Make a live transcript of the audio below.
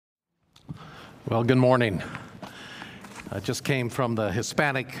Well, good morning. I just came from the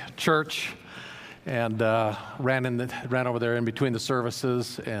Hispanic church and ran over there in between the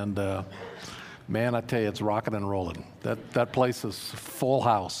services, and man, I tell you, it's rocking and rolling. That place is full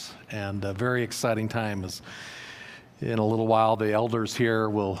house, and a very exciting time. As in a little while, the elders here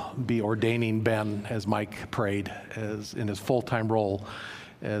will be ordaining Ben, as Mike prayed, as in his full-time role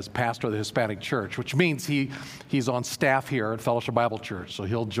as pastor of the Hispanic church, which means he's on staff here at Fellowship Bible Church. So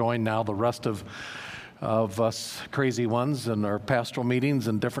he'll join now the rest of us crazy ones in our pastoral meetings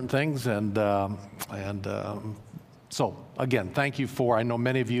and different things. So again, thank you I know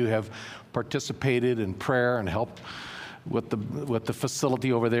many of you have participated in prayer and helped with the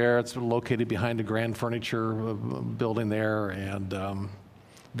facility over there. It's located behind the Grand Furniture building there, and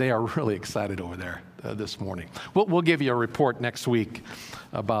they are really excited over there this morning. We'll give you a report next week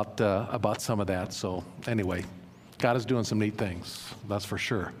about some of that. So anyway, God is doing some neat things, that's for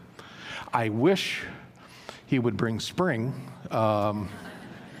sure. I wish He would bring spring. I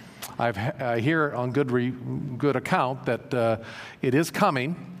hear on good account that it is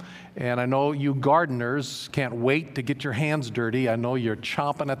coming, and I know you gardeners can't wait to get your hands dirty. I know you're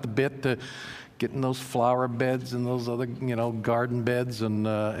chomping at the bit to get in those flower beds and those other garden beds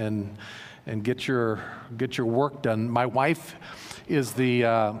and get your work done. My wife is the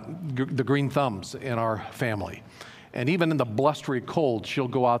green thumbs in our family, and even in the blustery cold, she'll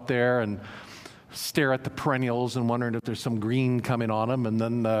go out there and stare at the perennials and wondering if there's some green coming on them, and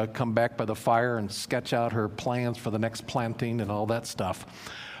then come back by the fire and sketch out her plans for the next planting and all that stuff.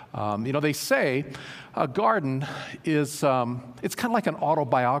 They say a garden is it's kind of like an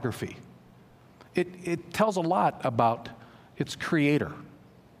autobiography. It tells a lot about its creator.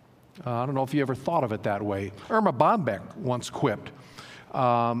 I don't know if you ever thought of it that way. Irma Bombeck once quipped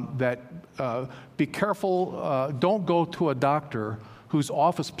that be careful, don't go to a doctor whose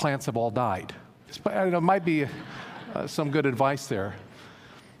office plants have all died. It might be some good advice there.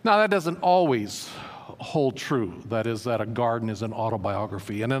 Now, that doesn't always hold true. That is, that a garden is an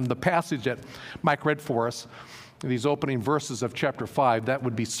autobiography. And in the passage that Mike read for us, these opening verses of chapter 5, that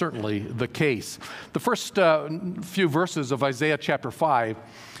would be certainly the case. The first few verses of Isaiah chapter 5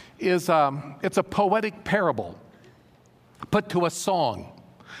 is it's a poetic parable put to a song.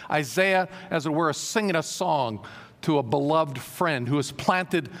 Isaiah, as it were, is singing a song to a beloved friend who has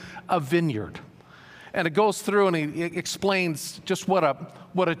planted a vineyard. And it goes through and he explains just what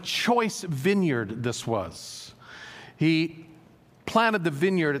a choice vineyard this was. He planted the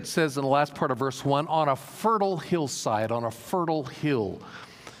vineyard, it says in the last part of verse 1, on a fertile hillside, on a fertile hill.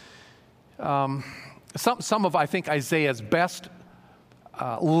 Some of, I think, Isaiah's best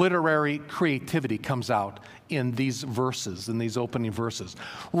literary creativity comes out in these verses, in these opening verses.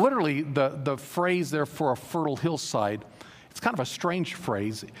 Literally, the phrase there for a fertile hillside, it's kind of a strange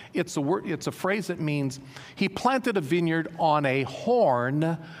phrase. It's a phrase that means he planted a vineyard on a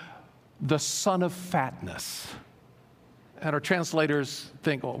horn, the son of fatness. And our translators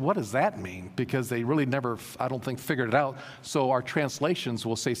think, well, what does that mean? Because they really never, I don't think, figured it out. So our translations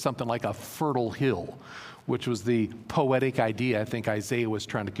will say something like a fertile hill, which was the poetic idea I think Isaiah was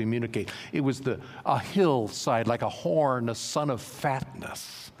trying to communicate. It was a hillside, like a horn, a son of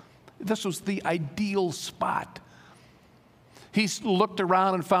fatness. This was the ideal spot. He looked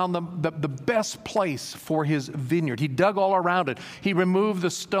around and found the best place for his vineyard. He dug all around it. He removed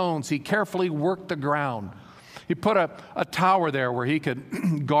the stones. He carefully worked the ground. He put a tower there where he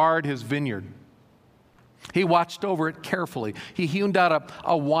could guard his vineyard. He watched over it carefully. He hewn out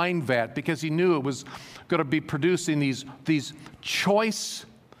a wine vat because he knew it was going to be producing these choice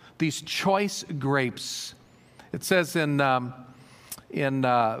grapes. It says in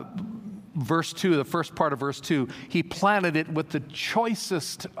verse 2, the first part of verse 2, he planted it with the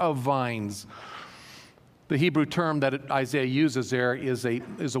choicest of vines. The Hebrew term that Isaiah uses there is a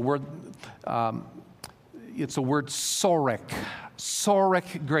word. It's a word sorek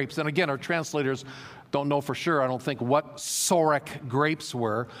grapes. And again, our translators don't know for sure, I don't think, what sorek grapes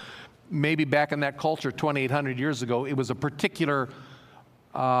were. Maybe back in that culture 2,800 years ago, it was a particular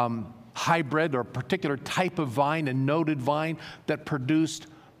hybrid or a particular type of vine, a noted vine that produced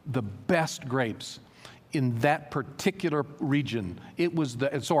the best grapes in that particular region.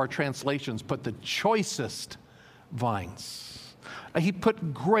 And so our translations put the choicest vines. He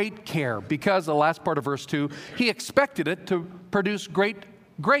put great care because the last part of verse 2, he expected it to produce great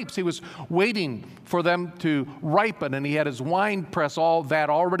grapes. He was waiting for them to ripen, and he had his wine press, all that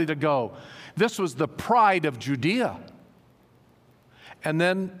all ready to go. This was the pride of Judea. And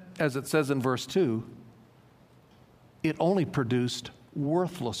then, as it says in verse 2, it only produced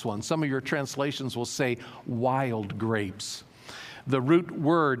worthless ones. Some of your translations will say wild grapes. The root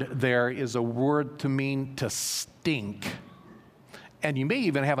word there is a word to mean to stink. And you may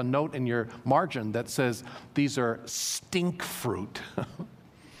even have a note in your margin that says these are stink fruit.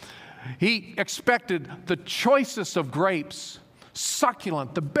 He expected the choicest of grapes,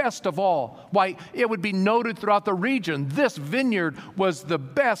 succulent, the best of all. Why, it would be noted throughout the region, this vineyard was the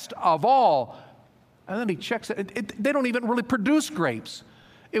best of all. And then he checks it. They don't even really produce grapes.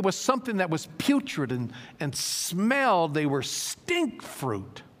 It was something that was putrid and smelled. They were stink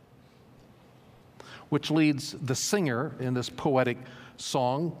fruit. Which leads the singer in this poetic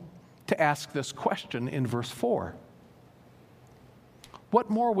song to ask this question in verse 4. What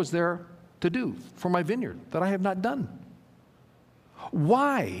more was there to do for my vineyard that I have not done?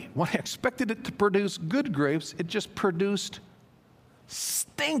 Why, when I expected it to produce good grapes, it just produced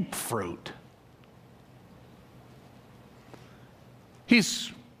stink fruit?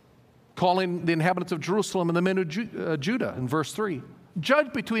 He's calling the inhabitants of Jerusalem and the men of Judah in verse 3.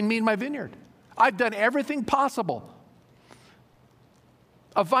 Judge between me and my vineyard. I've done everything possible.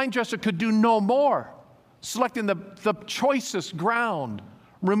 A vine dresser could do no more, selecting the choicest ground,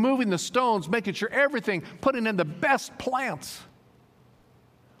 removing the stones, making sure everything, putting in the best plants.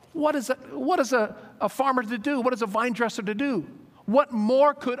 What is a farmer to do? What is a vine dresser to do? What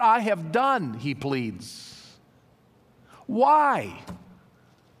more could I have done, he pleads. Why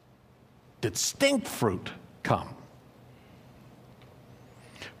did stink fruit come?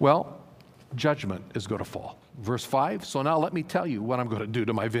 Well, judgment is going to fall. Verse 5, so now let me tell you what I'm going to do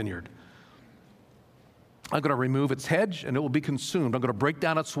to my vineyard. I'm going to remove its hedge, and it will be consumed. I'm going to break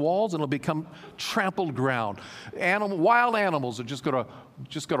down its walls, and it'll become trampled ground. Wild animals are just going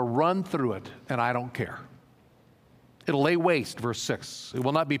to run through it, and I don't care. It'll lay waste, verse 6. It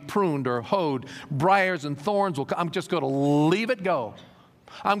will not be pruned or hoed. Briars and thorns will come. I'm just going to leave it go.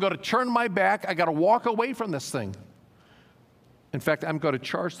 I'm going to turn my back. I got to walk away from this thing. In fact, I'm going to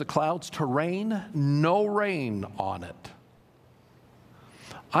charge the clouds to rain, no rain on it.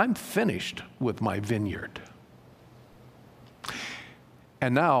 I'm finished with my vineyard.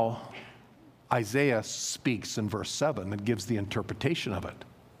 And now Isaiah speaks in verse 7 and gives the interpretation of it.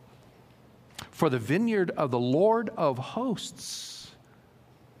 For the vineyard of the Lord of hosts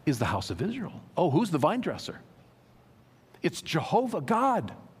is the house of Israel. Oh, who's the vine dresser? It's Jehovah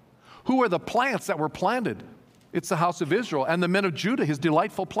God. Who are the plants that were planted? It's the house of Israel, and the men of Judah, his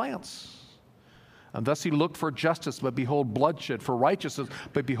delightful plants. And thus he looked for justice, but behold bloodshed, for righteousness,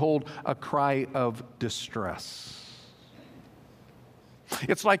 but behold a cry of distress.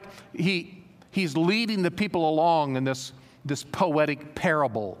 It's like he's leading the people along in this poetic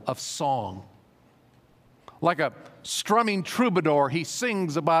parable of song. Like a strumming troubadour, he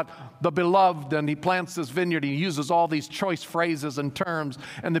sings about the beloved, and he plants this vineyard. He uses all these choice phrases and terms,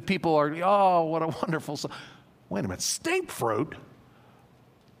 and the people are, oh, what a wonderful song. Wait a minute, stink fruit?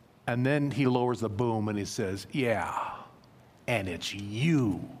 And then he lowers the boom and he says, yeah, and it's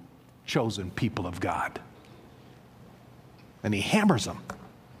you, chosen people of God. And he hammers them.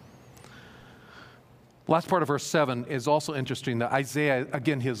 Last part of verse 7 is also interesting. That Isaiah,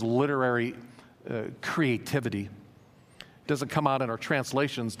 again, his literary creativity doesn't come out in our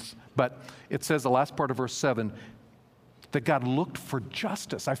translations, but it says the last part of verse 7 that God looked for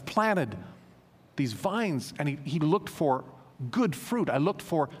justice. I've planted these vines, and he looked for good fruit. I looked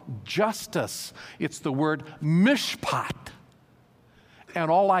for justice. It's the word mishpat.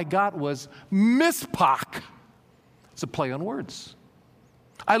 And all I got was mispach. It's a play on words.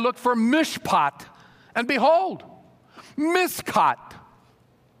 I looked for mishpat, and behold, miskat.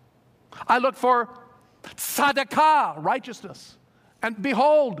 I looked for tzedakah, righteousness, and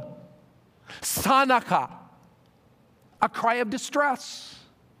behold, sanaka, a cry of distress.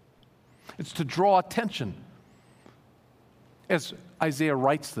 It's to draw attention, as Isaiah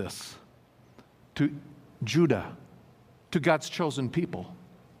writes this, to Judah, to God's chosen people.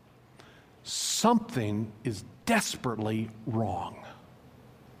 Something is desperately wrong.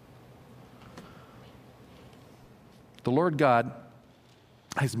 The Lord God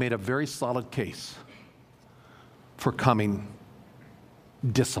has made a very solid case for coming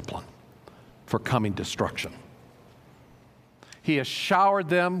discipline, for coming destruction. He has showered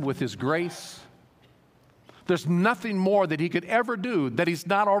them with his grace. There's nothing more that he could ever do that he's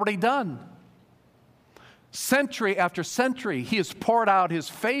not already done. Century after century, he has poured out his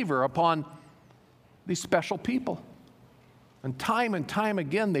favor upon these special people. And time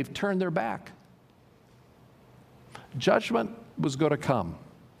again, they've turned their back. Judgment was going to come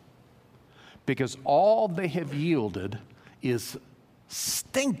because all they have yielded is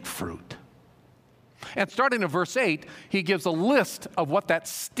stink fruit. And starting in verse 8, he gives a list of what that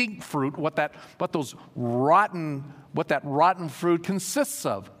stink fruit, what that rotten fruit consists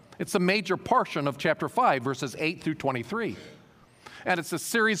of. It's a major portion of chapter 5, verses 8 through 23. And it's a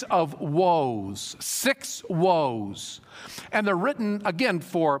series of woes, 6 woes. And they're written, again,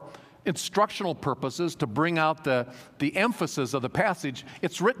 for instructional purposes to bring out the emphasis of the passage.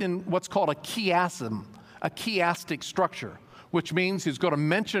 It's written in what's called a chiasm, a chiastic structure, which means he's going to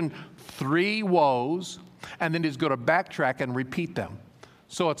mention 3 woes, and then he's going to backtrack and repeat them.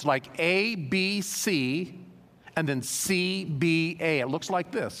 So it's like A, B, C, and then C, B, A. It looks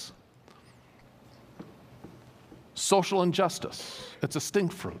like this. Social injustice. It's a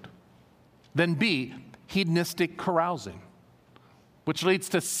stink fruit. Then B, hedonistic carousing, which leads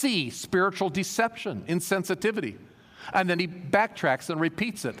to C, spiritual deception, insensitivity. And then he backtracks and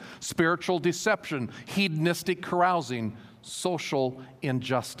repeats it. Spiritual deception, hedonistic carousing, social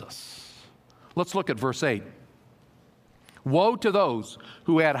injustice. Let's look at verse 8. Woe to those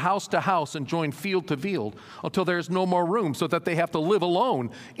who add house to house and join field to field until there is no more room, so that they have to live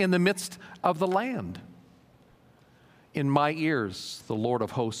alone in the midst of the land. In my ears, the Lord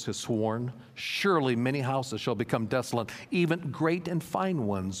of hosts has sworn, surely many houses shall become desolate, even great and fine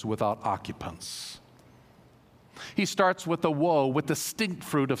ones without occupants. He starts with the woe, with the stink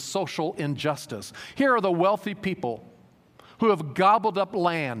fruit of social injustice. Here are the wealthy people who have gobbled up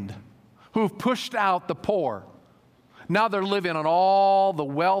land, who have pushed out the poor. Now they're living on all the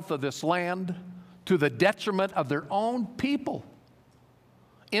wealth of this land to the detriment of their own people.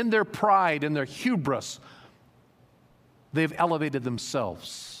 In their pride, in their hubris, they've elevated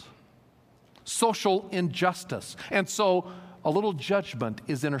themselves. Social injustice. And so a little judgment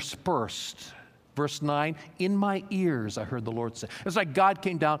is interspersed. Verse 9, in my ears, I heard the Lord say. It's like God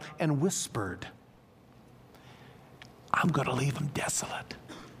came down and whispered, I'm going to leave them desolate.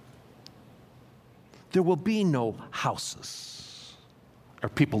 There will be no houses or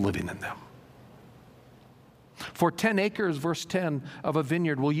people living in them. For 10 acres, verse 10, of a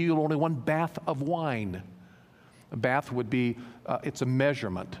vineyard will yield only 1 bath of wine. A bath would be, it's a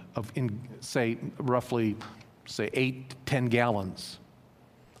measurement of, roughly 8 to 10 gallons.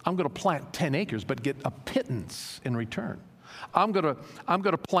 I'm going to plant 10 acres, but get a pittance in return. I'm going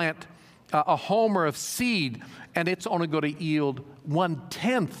to plant a homer of seed, and it's only going to yield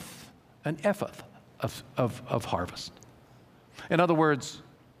 1/10 an ephah of harvest. In other words,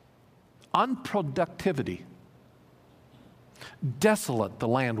 unproductivity, desolate the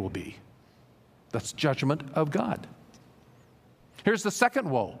land will be. That's judgment of God. Here's the second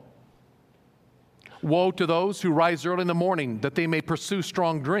woe. Woe to those who rise early in the morning, that they may pursue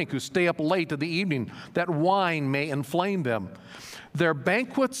strong drink, who stay up late in the evening, that wine may inflame them. Their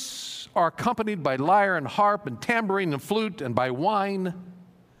banquets are accompanied by lyre and harp and tambourine and flute and by wine,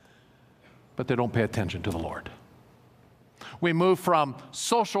 but they don't pay attention to the Lord. We move from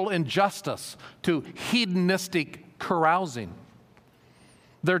social injustice to hedonistic carousing.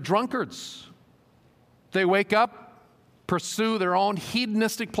 They're drunkards. They wake up, pursue their own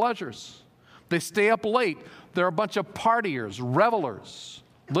hedonistic pleasures. They stay up late. They're a bunch of partiers, revelers,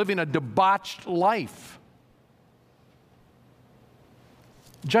 living a debauched life.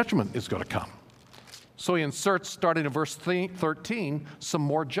 Judgment is going to come. So he inserts, starting in verse 13, some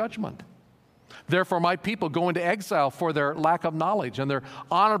more judgment. Therefore, my people go into exile for their lack of knowledge, and their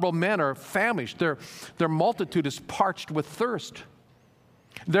honorable men are famished. Their multitude is parched with thirst.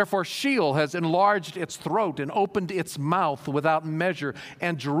 Therefore, Sheol has enlarged its throat and opened its mouth without measure,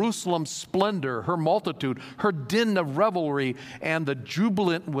 and Jerusalem's splendor, her multitude, her din of revelry, and the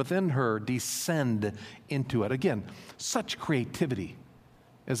jubilant within her descend into it. Again, such creativity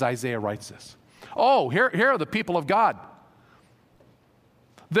as Isaiah writes this. Oh, here are the people of God.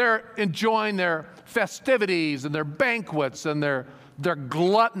 They're enjoying their festivities and their banquets and their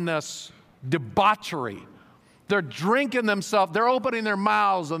gluttonous debauchery. They're drinking themselves, they're opening their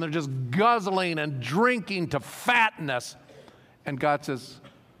mouths, and they're just guzzling and drinking to fatness. And God says,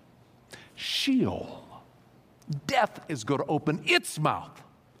 Sheol, death is going to open its mouth.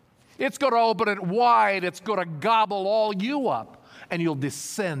 It's going to open it wide. It's going to gobble all you up, and you'll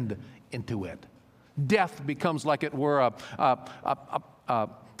descend into it. Death becomes like it were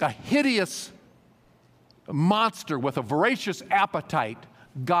a hideous monster with a voracious appetite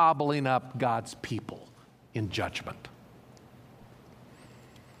gobbling up God's people in judgment.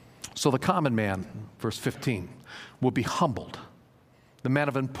 So the common man, verse 15, will be humbled The man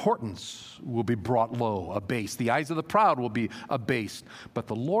of importance will be brought low, abased. The eyes of the proud will be abased. But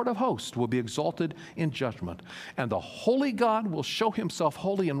the Lord of hosts will be exalted in judgment. And the holy God will show himself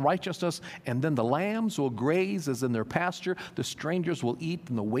holy in righteousness. And then the lambs will graze as in their pasture. The strangers will eat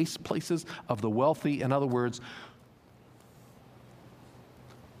in the waste places of the wealthy. In other words,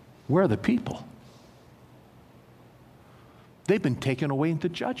 where are the people? They've been taken away into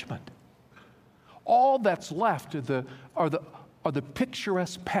judgment. All that's left are the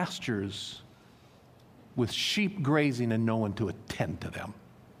picturesque pastures with sheep grazing and no one to attend to them.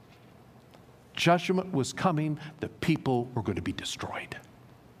 Judgment was coming. The people were going to be destroyed.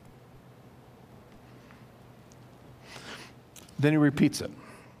 Then he repeats it.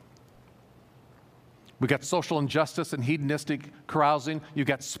 We got social injustice and hedonistic carousing. You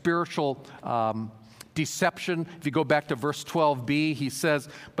got spiritual deception. If you go back to verse 12b, he says,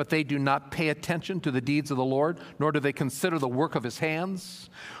 but they do not pay attention to the deeds of the Lord, nor do they consider the work of his hands.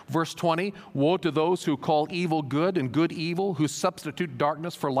 Verse 20, woe to those who call evil good and good evil, who substitute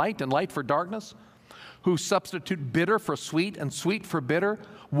darkness for light and light for darkness, who substitute bitter for sweet and sweet for bitter.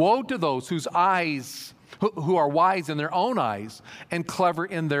 Woe to those whose eyes, who are wise in their own eyes and clever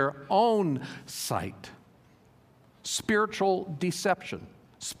in their own sight. Spiritual deception.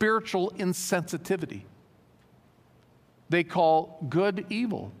 Spiritual insensitivity. They call good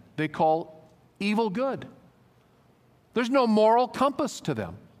evil. They call evil good. There's no moral compass to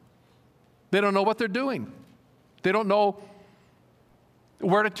them. They don't know what they're doing. They don't know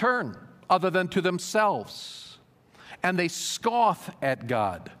where to turn other than to themselves. And they scoff at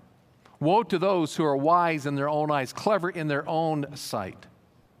God. Woe to those who are wise in their own eyes, clever in their own sight.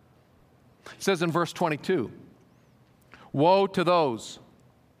 It says in verse 22, woe to those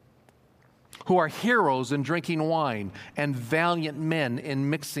who are heroes in drinking wine and valiant men in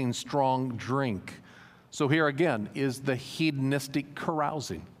mixing strong drink. So here again is the hedonistic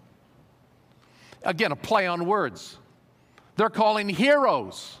carousing. Again, a play on words. They're calling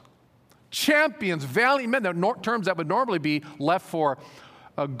heroes, champions, valiant men, terms that would normally be left for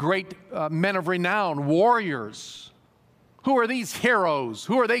great men of renown, warriors. Who are these heroes?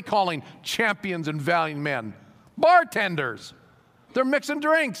 Who are they calling champions and valiant men? Bartenders. They're mixing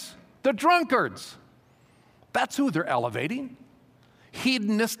drinks. The drunkards. That's who they're elevating.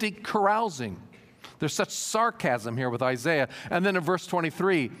 Hedonistic carousing. There's such sarcasm here with Isaiah. And then in verse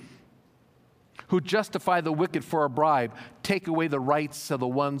 23, who justify the wicked for a bribe, take away the rights of the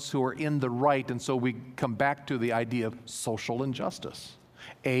ones who are in the right. And so we come back to the idea of social injustice.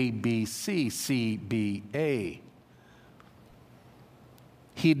 A, B, C, C, B, A.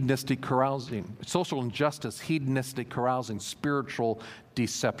 Hedonistic carousing, social injustice, hedonistic carousing, spiritual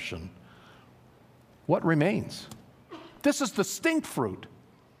deception. What remains? This is the stink fruit.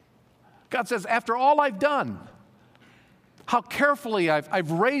 God says, after all I've done, how carefully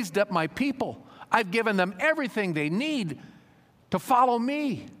I've raised up my people, I've given them everything they need to follow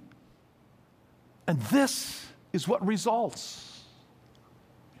me. And this is what results.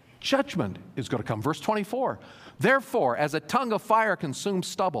 Judgment is going to come. Verse 24. Therefore, as a tongue of fire consumes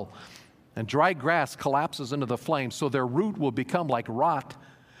stubble, and dry grass collapses into the flame, so their root will become like rot,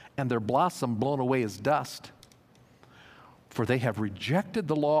 and their blossom blown away as dust. For they have rejected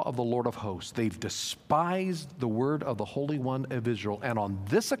the law of the Lord of hosts. They've despised the word of the Holy One of Israel. And on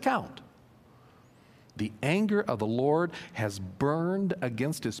this account, the anger of the Lord has burned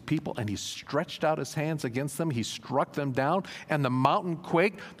against his people, and he stretched out his hands against them. He struck them down, and the mountain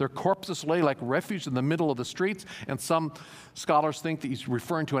quaked. Their corpses lay like refuge in the middle of the streets. And some scholars think that he's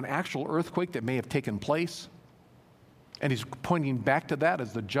referring to an actual earthquake that may have taken place. And he's pointing back to that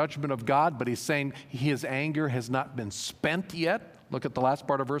as the judgment of God, but he's saying his anger has not been spent yet. Look at the last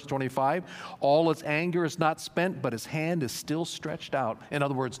part of verse 25. All his anger is not spent, but his hand is still stretched out. In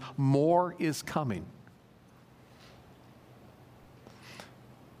other words, more is coming.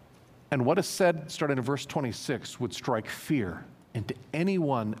 And what is said, starting in verse 26, would strike fear into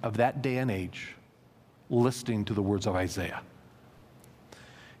anyone of that day and age listening to the words of Isaiah.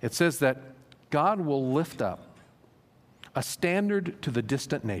 It says that God will lift up a standard to the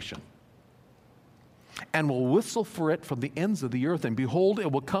distant nation and will whistle for it from the ends of the earth, and behold,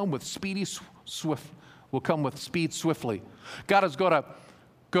 it will come with speed swiftly. God is going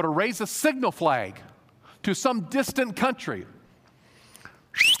to raise a signal flag to some distant country.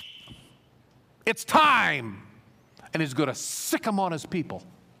 It's time. And he's going to sick them on his people,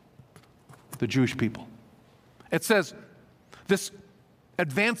 the Jewish people. It says this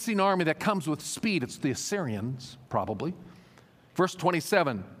advancing army that comes with speed, it's the Assyrians, probably. Verse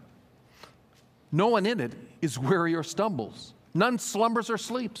 27, no one in it is weary or stumbles. None slumbers or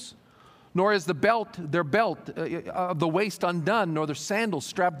sleeps. nor is their belt of the waist undone, nor their sandals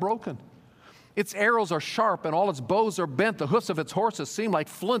strap broken. Its arrows are sharp, and all its bows are bent. The hoofs of its horses seem like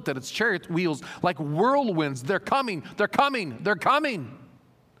flint, and its chariot wheels like whirlwinds. They're coming, they're coming, they're coming.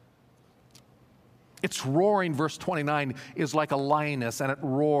 Its roaring, verse 29, is like a lioness, and it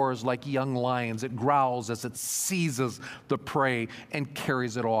roars like young lions. It growls as it seizes the prey and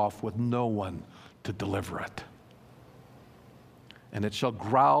carries it off with no one to deliver it. And it shall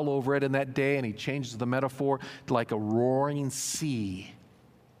growl over it in that day, and he changes the metaphor to like a roaring sea.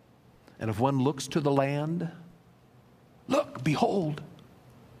 And if one looks to the land, look, behold,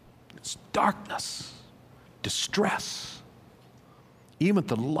 it's darkness, distress. Even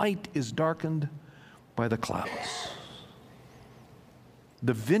the light is darkened by the clouds.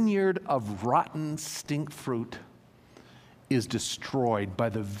 The vineyard of rotten stink fruit is destroyed by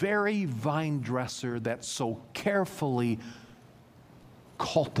the very vine dresser that so carefully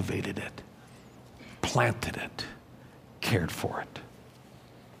cultivated it, planted it, cared for it.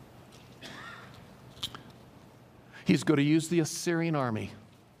 He's going to use the Assyrian army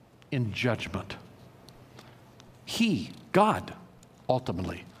in judgment. He, God,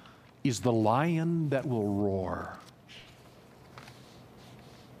 ultimately, is the lion that will roar.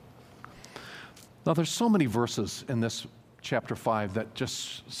 Now, there's so many verses in this chapter 5 that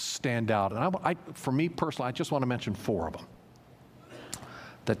just stand out. And for me personally, I just want to mention 4 of them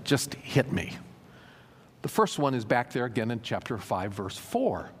that just hit me. The first one is back there again in chapter 5, verse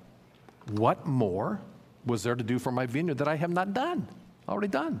 4. What more was there to do for my vineyard that I have not done? Already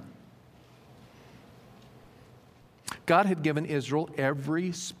done. God had given Israel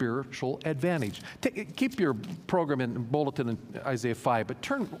every spiritual advantage. Keep your program in bulletin in Isaiah 5, but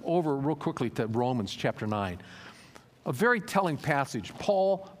turn over real quickly to Romans chapter 9. A very telling passage.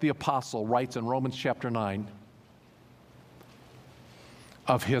 Paul the apostle writes in Romans chapter 9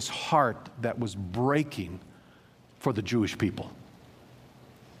 of his heart that was breaking for the Jewish people.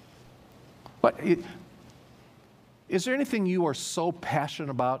 But is there anything you are so passionate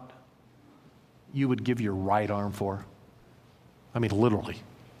about you would give your right arm for? I mean, literally.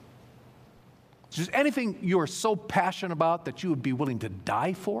 Is there anything you are so passionate about that you would be willing to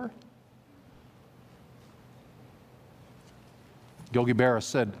die for? Yogi Berra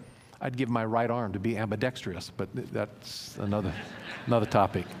said, I'd give my right arm to be ambidextrous, but that's another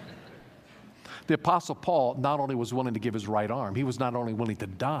topic. The Apostle Paul not only was willing to give his right arm, he was not only willing to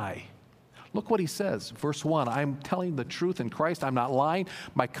die. Look what he says, verse 1, I'm telling the truth in Christ, I'm not lying.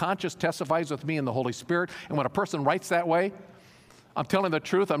 My conscience testifies with me in the Holy Spirit. And when a person writes that way, I'm telling the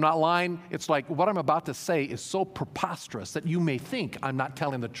truth, I'm not lying. It's like what I'm about to say is so preposterous that you may think I'm not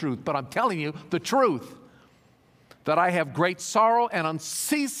telling the truth, but I'm telling you the truth, that I have great sorrow and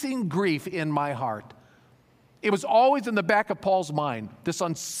unceasing grief in my heart. It was always in the back of Paul's mind, this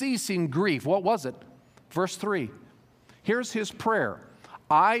unceasing grief. What was it? Verse 3. Here's his prayer.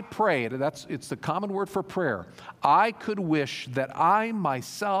 I pray, it's the common word for prayer. I could wish that I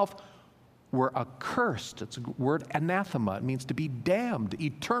myself were accursed. It's a word anathema. It means to be damned,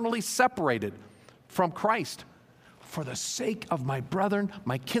 eternally separated from Christ for the sake of my brethren,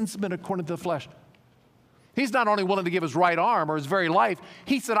 my kinsmen according to the flesh. He's not only willing to give his right arm or his very life,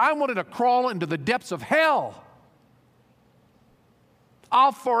 he said, I'm willing to crawl into the depths of hell.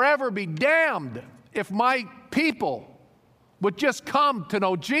 I'll forever be damned if my people would just come to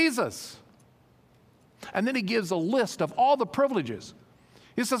know Jesus. And then he gives a list of all the privileges.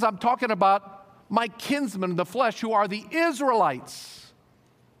 He says, I'm talking about my kinsmen in the flesh who are the Israelites.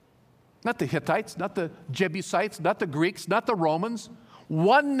 Not the Hittites, not the Jebusites, not the Greeks, not the Romans.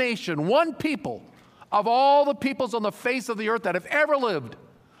 One nation, one people of all the peoples on the face of the earth that have ever lived.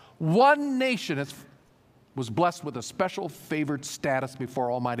 One nation was blessed with a special favored status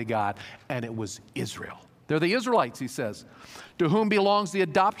before Almighty God, and it was Israel. They're the Israelites, he says, to whom belongs the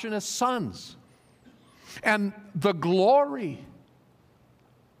adoption as sons and the glory.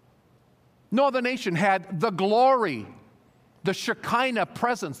 No other nation had the glory, the Shekinah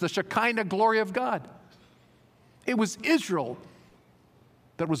presence, the Shekinah glory of God. It was Israel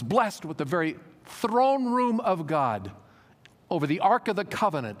that was blessed with the very throne room of God over the Ark of the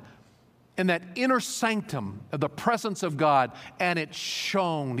Covenant in that inner sanctum of the presence of God, and it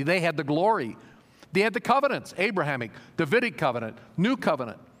shone. They had the glory. They had the covenants, Abrahamic, Davidic covenant, New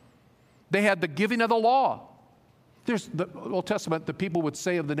covenant. They had the giving of the law. There's the Old Testament, the people would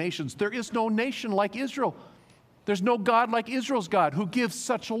say of the nations, there is no nation like Israel. There's no God like Israel's God who gives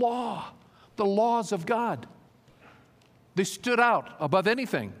such law, the laws of God. They stood out above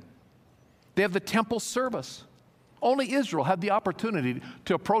anything. They have the temple service. Only Israel had the opportunity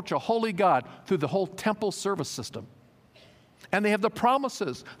to approach a holy God through the whole temple service system. And they have the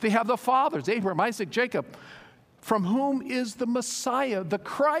promises. They have the fathers, Abraham, Isaac, Jacob, from whom is the Messiah, the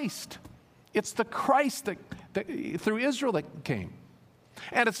Christ. It's the Christ that through Israel that came.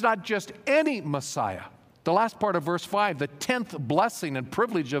 And it's not just any Messiah. The last part of verse 5, the 10th blessing and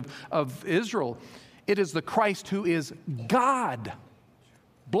privilege of Israel, it is the Christ who is God,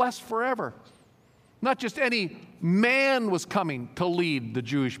 blessed forever. Not just any man was coming to lead the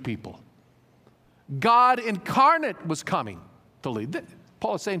Jewish people. God incarnate was coming to lead.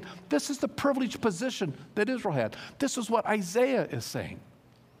 Paul is saying, this is the privileged position that Israel had. This is what Isaiah is saying.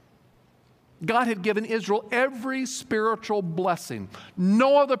 God had given Israel every spiritual blessing.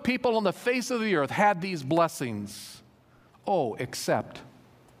 No other people on the face of the earth had these blessings. Oh, except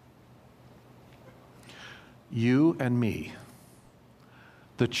you and me,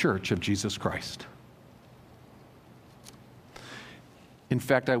 the church of Jesus Christ. In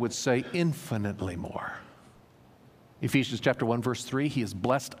fact, I would say infinitely more. Ephesians chapter 1, verse 3, he has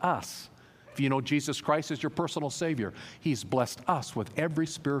blessed us. If you know Jesus Christ as your personal Savior, he's blessed us with every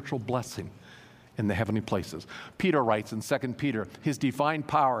spiritual blessing in the heavenly places. Peter writes in 2 Peter, his divine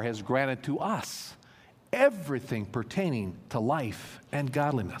power has granted to us everything pertaining to life and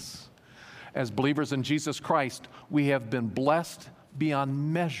godliness. As believers in Jesus Christ, we have been blessed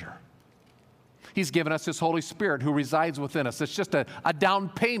beyond measure. He's given us his Holy Spirit who resides within us. It's just a down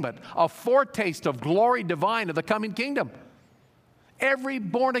payment, a foretaste of glory divine of the coming kingdom. Every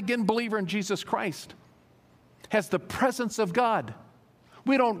born-again believer in Jesus Christ has the presence of God.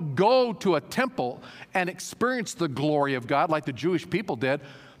 We don't go to a temple and experience the glory of God like the Jewish people did.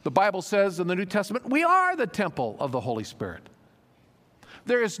 The Bible says in the New Testament, we are the temple of the Holy Spirit.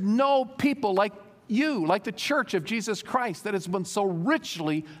 There is no people like you, like the church of Jesus Christ, that has been so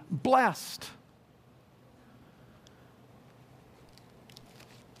richly blessed.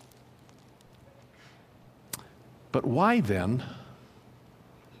 But why then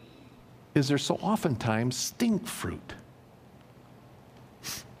is there so oftentimes stink fruit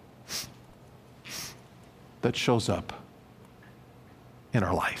that shows up in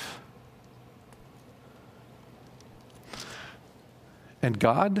our life? And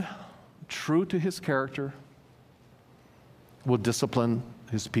God, true to his character, will discipline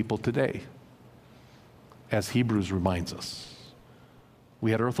his people today, as Hebrews reminds us. We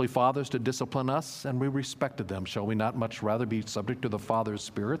had earthly fathers to discipline us, and we respected them. Shall we not much rather be subject to the Father's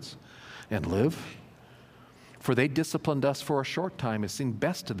spirits and live? For they disciplined us for a short time, it seemed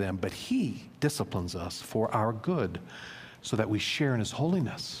best to them, but he disciplines us for our good, so that we share in his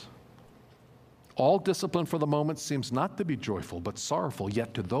holiness. All discipline for the moment seems not to be joyful, but sorrowful,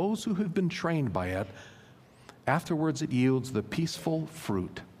 yet to those who have been trained by it, afterwards it yields the peaceful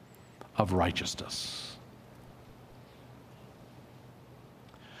fruit of righteousness.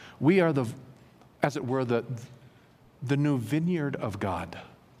 We are as it were, the new vineyard of God.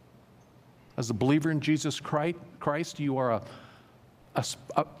 As a believer in Jesus Christ, you are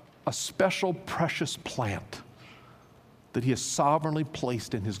a special, precious plant that he has sovereignly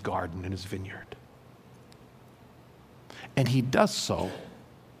placed in his garden, in his vineyard. And he does so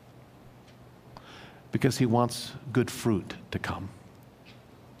because he wants good fruit to come.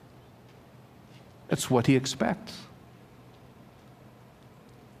 It's what he expects.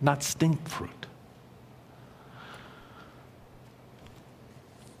 Not stink fruit.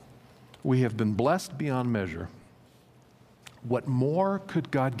 We have been blessed beyond measure. What more could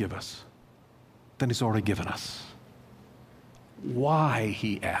God give us than he's already given us? Why,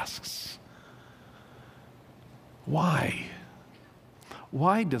 he asks. Why?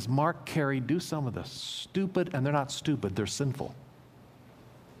 Why does Mark Carey do some of this stupid, and they're not stupid, they're sinful?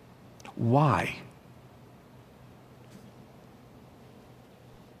 Why?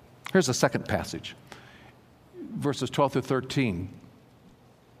 Here's a second passage, verses 12 through 13.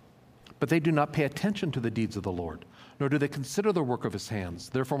 But they do not pay attention to the deeds of the Lord, nor do they consider the work of his hands.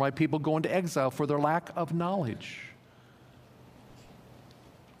 Therefore my people go into exile for their lack of knowledge.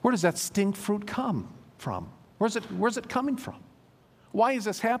 Where does that stink fruit come from? Where's it coming from? Why is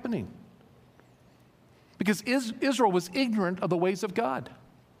this happening? Because Israel was ignorant of the ways of God.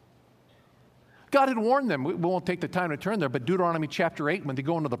 God had warned them. We won't take the time to turn there, but Deuteronomy chapter 8, when they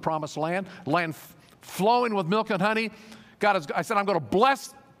go into the promised land flowing with milk and honey, I said, I'm going to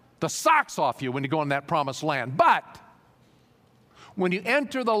bless the socks off you when you go in that promised land. But when you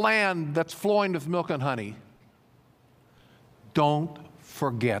enter the land that's flowing with milk and honey, don't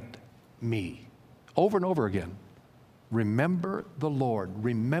forget me. Over and over again. Remember the Lord.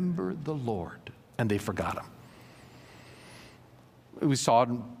 Remember the Lord. And they forgot him. We saw it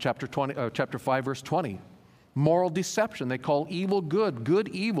in chapter 5, verse 20. Moral deception. They call evil good, good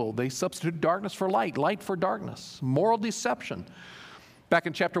evil. They substitute darkness for light, light for darkness. Moral deception. Back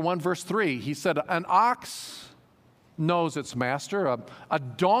in chapter 1, verse 3, he said, an ox knows its master. A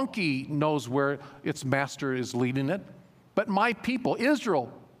donkey knows where its master is leading it. But my people,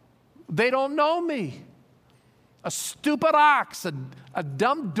 Israel, they don't know me. A stupid ox, a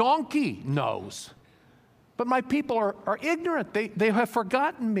dumb donkey knows. But my people are ignorant. They have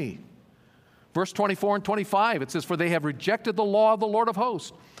forgotten me. Verse 24 and 25, it says, for they have rejected the law of the Lord of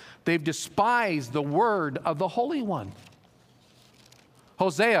hosts. They've despised the word of the Holy One.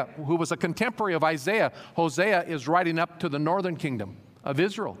 Hosea, who was a contemporary of Isaiah, Hosea is writing up to the northern kingdom of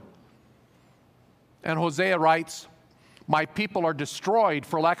Israel. And Hosea writes, my people are destroyed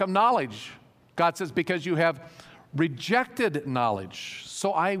for lack of knowledge. God says, because you have rejected knowledge,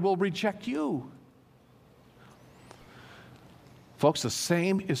 so I will reject you. Folks, the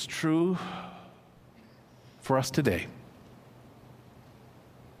same is true for us today.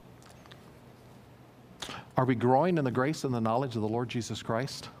 Are we growing in the grace and the knowledge of the Lord Jesus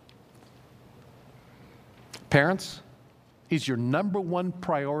Christ? Parents, is your number one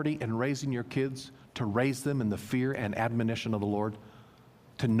priority in raising your kids to raise them in the fear and admonition of the Lord,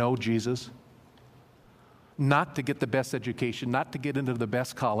 to know Jesus? Not to get the best education, not to get into the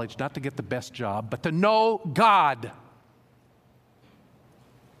best college, not to get the best job, but to know God.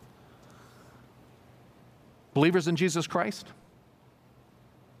 Believers in Jesus Christ?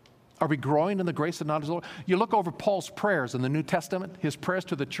 Are we growing in the grace and knowledge of the Lord? You look over Paul's prayers in the New Testament, his prayers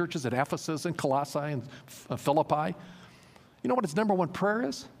to the churches at Ephesus and Colossae and Philippi. You know what his number one prayer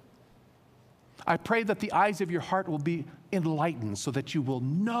is? I pray that the eyes of your heart will be enlightened so that you will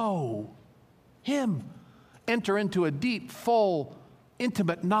know Him. Enter into a deep, full,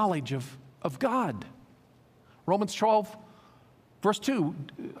 intimate knowledge of God. Romans 12, verse 2,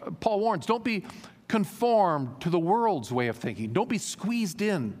 Paul warns, don't be conformed to the world's way of thinking. Don't be squeezed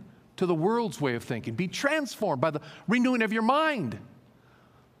in to the world's way of thinking. Be transformed by the renewing of your mind.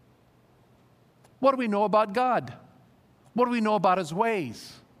 What do we know about God? What do we know about His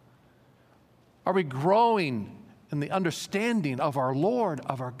ways? Are we growing in the understanding of our Lord,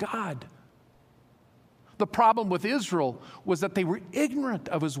 of our God? The problem with Israel was that they were ignorant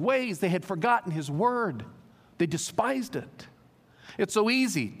of His ways. They had forgotten His word. They despised it. It's so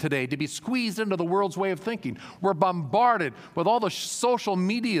easy today to be squeezed into the world's way of thinking. We're bombarded with all the social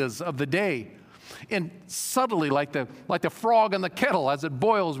medias of the day. And subtly, like the frog in the kettle, as it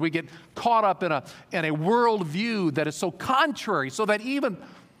boils, we get caught up in a worldview that is so contrary, so that even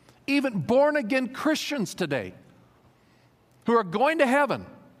born-again Christians today who are going to heaven,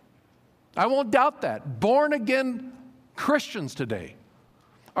 I won't doubt that, born-again Christians today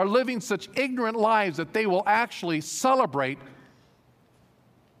are living such ignorant lives that they will actually celebrate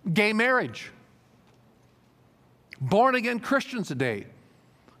gay marriage. Born-again Christians today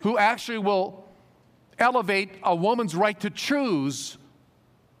who actually will elevate a woman's right to choose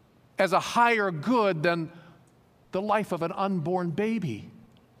as a higher good than the life of an unborn baby.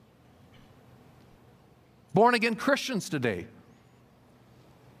 Born-again Christians today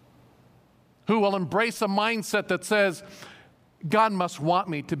who will embrace a mindset that says, God must want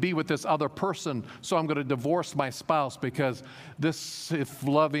me to be with this other person, so I'm going to divorce my spouse because this, if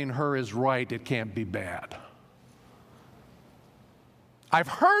loving her is right, it can't be bad. I've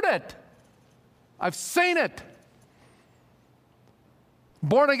heard it. I've seen it.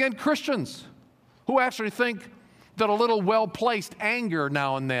 Born-again Christians who actually think that a little well-placed anger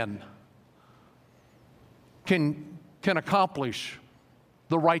now and then can accomplish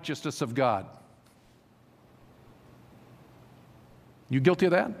the righteousness of God. You guilty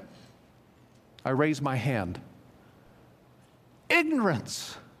of that? I raise my hand.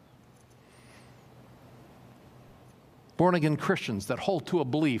 Ignorance. Born-again Christians that hold to a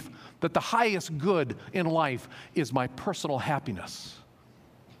belief that the highest good in life is my personal happiness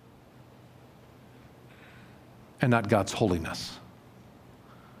and not God's holiness.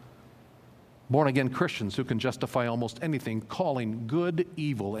 Born-again Christians who can justify almost anything, calling good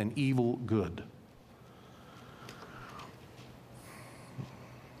evil and evil good.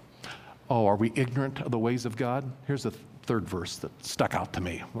 Oh, are we ignorant of the ways of God? Here's the third verse that stuck out to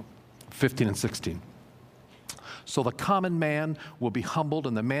me, 15 and 16. So the common man will be humbled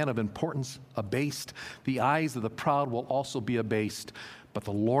and the man of importance abased. The eyes of the proud will also be abased, but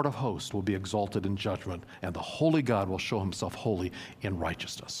the Lord of hosts will be exalted in judgment, and the holy God will show Himself holy in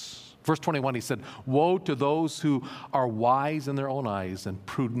righteousness. Verse 21, he said, woe to those who are wise in their own eyes and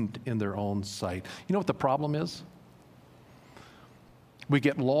prudent in their own sight. You know what the problem is? We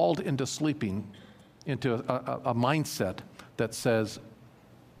get lulled into sleeping, into a mindset that says,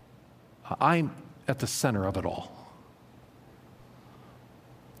 I'm at the center of it all.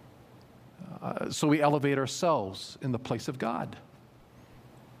 So we elevate ourselves in the place of God.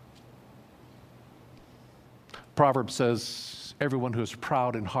 Proverbs says, everyone who is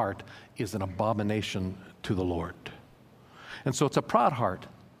proud in heart is an abomination to the Lord. And so it's a proud heart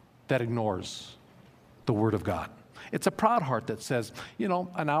that ignores the Word of God. It's a proud heart that says,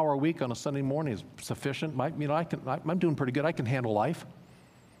 an hour a week on a Sunday morning is sufficient. I'm doing pretty good. I can handle life.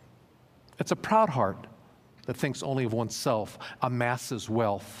 It's a proud heart that thinks only of oneself, amasses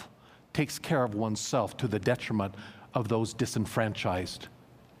wealth, takes care of oneself to the detriment of those disenfranchised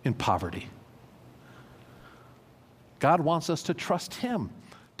in poverty. God wants us to trust Him,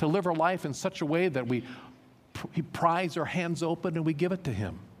 to live our life in such a way that we prise our hands open and we give it to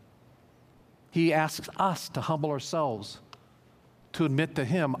Him. He asks us to humble ourselves, to admit to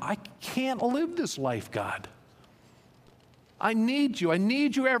Him, I can't live this life, God. I need you. I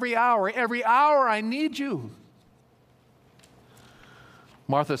need you every hour. Every hour I need you.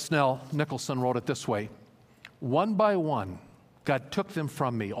 Martha Snell Nicholson wrote it this way: one by one, God took them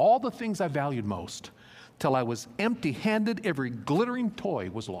from me, all the things I valued most, till I was empty-handed, every glittering toy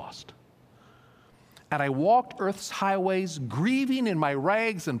was lost. And I walked earth's highways, grieving in my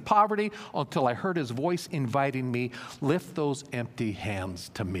rags and poverty, until I heard His voice inviting me, lift those empty hands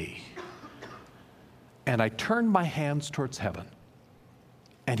to me. And I turned my hands towards heaven,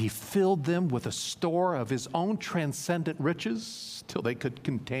 and He filled them with a store of His own transcendent riches, till they could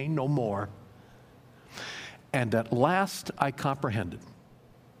contain no more. And at last I comprehended,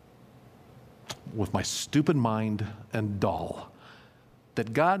 with my stupid mind and dull,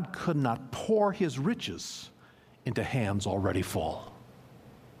 that God could not pour His riches into hands already full.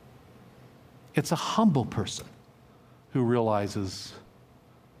 It's a humble person who realizes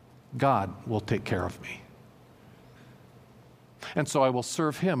God will take care of me. And so I will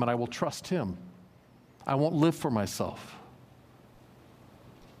serve Him and I will trust Him. I won't live for myself.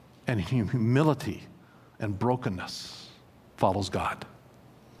 And humility and brokenness follows God.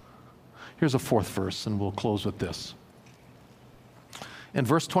 Here's a fourth verse, and we'll close with this. In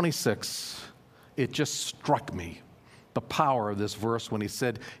verse 26, it just struck me, the power of this verse when He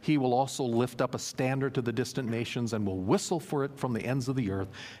said, He will also lift up a standard to the distant nations and will whistle for it from the ends of the earth,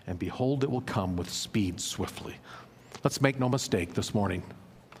 and behold, it will come with speed swiftly. Let's make no mistake this morning.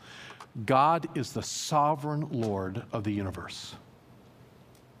 God is the sovereign Lord of the universe.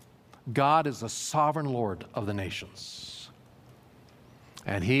 God is the sovereign Lord of the nations.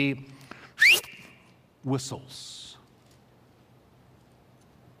 And He whistles.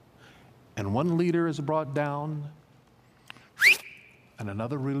 And one leader is brought down, and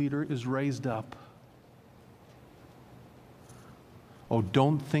another leader is raised up. Oh,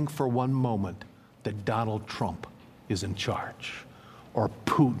 don't think for one moment that Donald Trump is in charge, or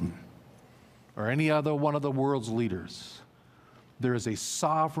Putin, or any other one of the world's leaders. There is a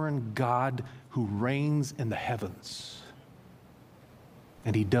sovereign God who reigns in the heavens,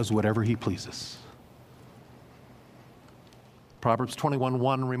 and He does whatever He pleases. Proverbs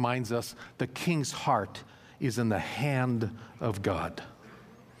 21:1 reminds us the king's heart is in the hand of God.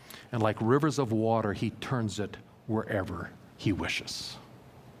 And like rivers of water, He turns it wherever He wishes.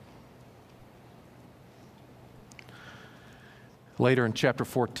 Later in chapter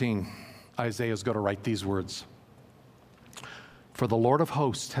 14, Isaiah is going to write these words: For the Lord of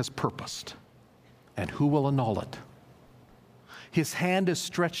hosts has purposed, and who will annul it? His hand is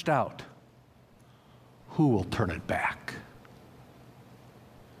stretched out. Who will turn it back?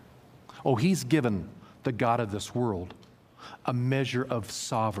 Oh, He's given the God of this world a measure of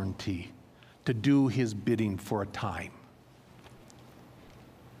sovereignty to do His bidding for a time.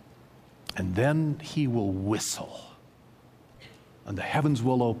 And then He will whistle, and the heavens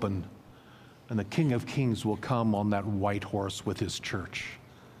will open, and the King of Kings will come on that white horse with His church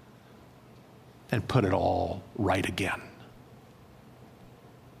and put it all right again.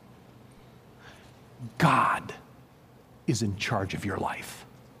 God is in charge of your life.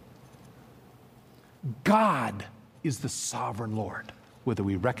 God is the sovereign Lord, whether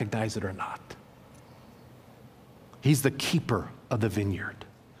we recognize it or not. He's the keeper of the vineyard.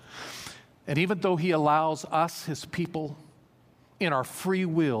 And even though He allows us, His people, in our free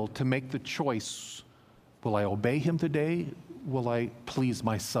will to make the choice, will I obey Him today? Will I please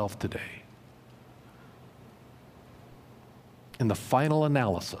myself today? In the final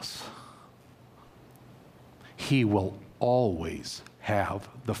analysis, He will always have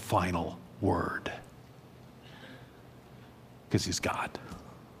the final word. Because He's God.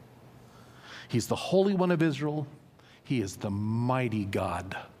 He's the Holy One of Israel. He is the mighty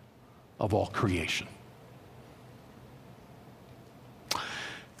God of all creation.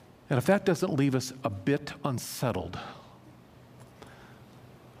 And if that doesn't leave us a bit unsettled,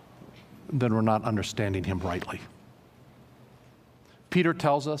 then we're not understanding him rightly. Peter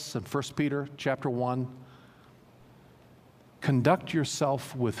tells us in 1 Peter chapter 1, conduct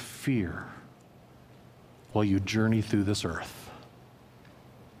yourself with fear while you journey through this earth.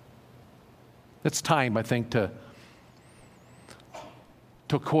 It's time, I think, to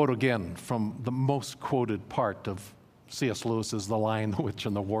quote again from the most quoted part of C.S. Lewis's The Lion, the Witch,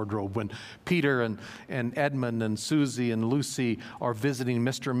 and the Wardrobe, when Peter and Edmund and Susie and Lucy are visiting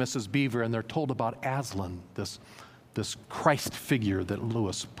Mr. and Mrs. Beaver, and they're told about Aslan, this Christ figure that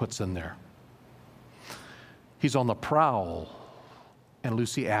Lewis puts in there. He's on the prowl, and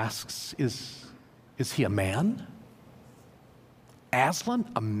Lucy asks, is he a man?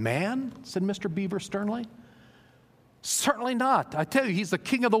 Aslan, a man? Said Mr. Beaver sternly. Certainly not. I tell you, he's the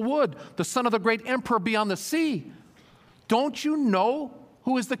king of the wood, the son of the great emperor beyond the sea. Don't you know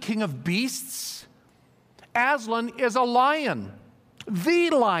who is the king of beasts? Aslan is a lion,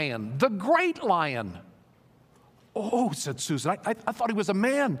 the great lion. Oh, said Susan, I thought he was a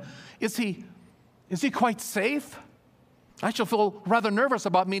man. Is he quite safe? I shall feel rather nervous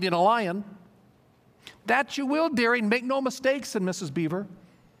about meeting a lion. That you will, dearie, make no mistake, said Mrs. Beaver.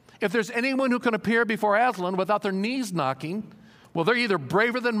 If there's anyone who can appear before Aslan without their knees knocking, well, they're either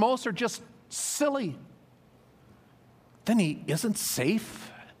braver than most or just silly. Then he isn't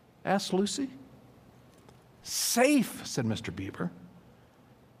safe? Asked Lucy. Safe, said Mr. Beaver.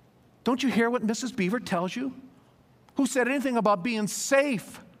 Don't you hear what Mrs. Beaver tells you? Who said anything about being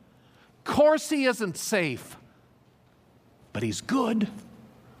safe? Of course he isn't safe. But he's good.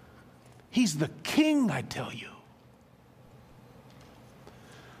 He's the king, I tell you.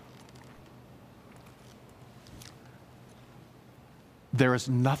 There is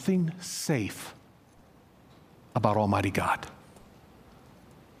nothing safe about Almighty God.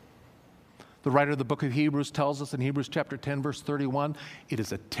 The writer of the book of Hebrews tells us in Hebrews chapter 10, verse 31, it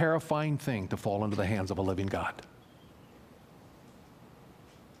is a terrifying thing to fall into the hands of a living God.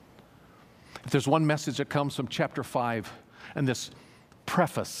 If there's one message that comes from chapter 5 and this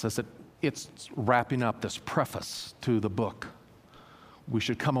preface, as it's wrapping up, this preface to the book, we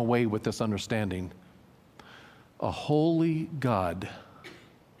should come away with this understanding. A holy God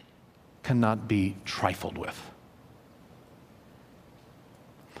cannot be trifled with.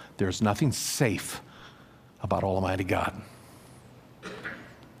 There's nothing safe about Almighty God.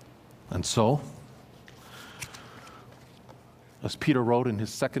 And so, as Peter wrote in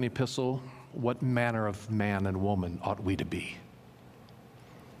his second epistle, what manner of man and woman ought we to be?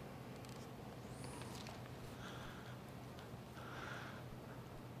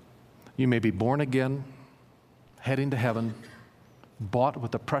 You may be born again, heading to heaven, bought with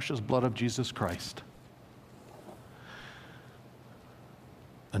the precious blood of Jesus Christ.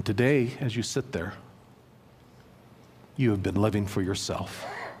 And today, as you sit there, you have been living for yourself.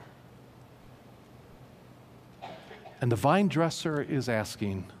 And the vine dresser is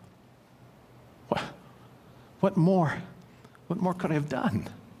asking, what more? What more could I have done?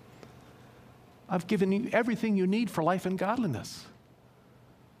 I've given you everything you need for life and godliness.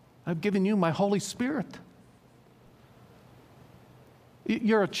 I've given you my Holy Spirit.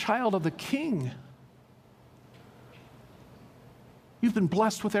 You're a child of the King. You've been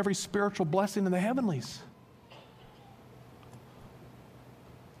blessed with every spiritual blessing in the heavenlies.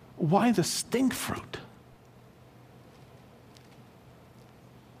 Why the stink fruit?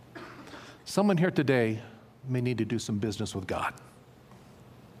 Someone here today may need to do some business with God.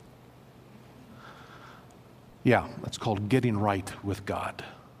 Yeah, that's called getting right with God.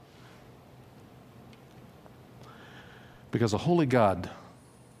 Because a holy God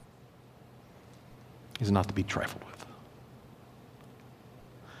is not to be trifled with.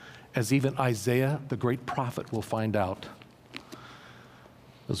 As even Isaiah, the great prophet, will find out,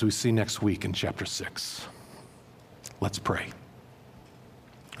 as we see next week in chapter 6. Let's pray.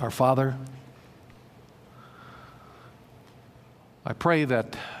 Our Father, I pray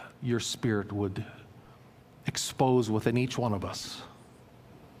that your Spirit would expose within each one of us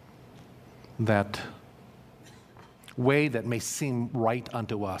that way that may seem right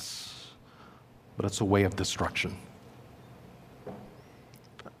unto us, but it's a way of destruction.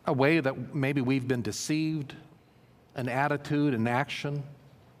 A way that maybe we've been deceived, an attitude, an action,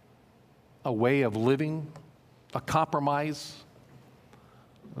 a way of living, a compromise,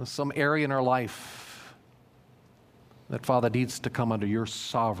 some area in our life that, Father, needs to come under your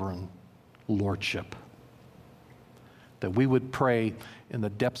sovereign lordship. That we would pray in the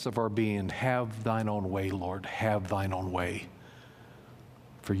depths of our being, have thine own way, Lord, have thine own way.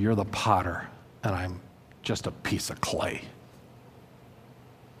 For you're the potter, and I'm just a piece of clay.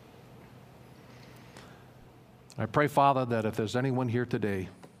 I pray, Father, that if there's anyone here today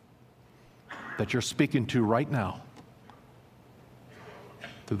that you're speaking to right now,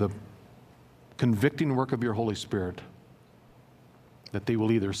 through the convicting work of your Holy Spirit, that they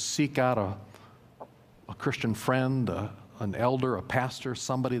will either seek out a Christian friend, an elder, a pastor,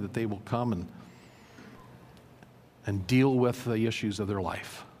 somebody that they will come and deal with the issues of their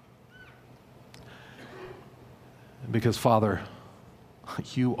life. Because, Father,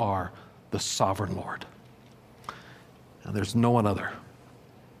 you are the sovereign Lord, and there's no one other.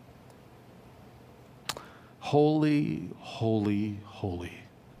 Holy, holy, holy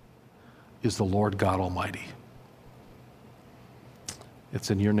is the Lord God Almighty.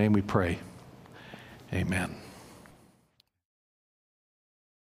 It's in your name we pray. Amen.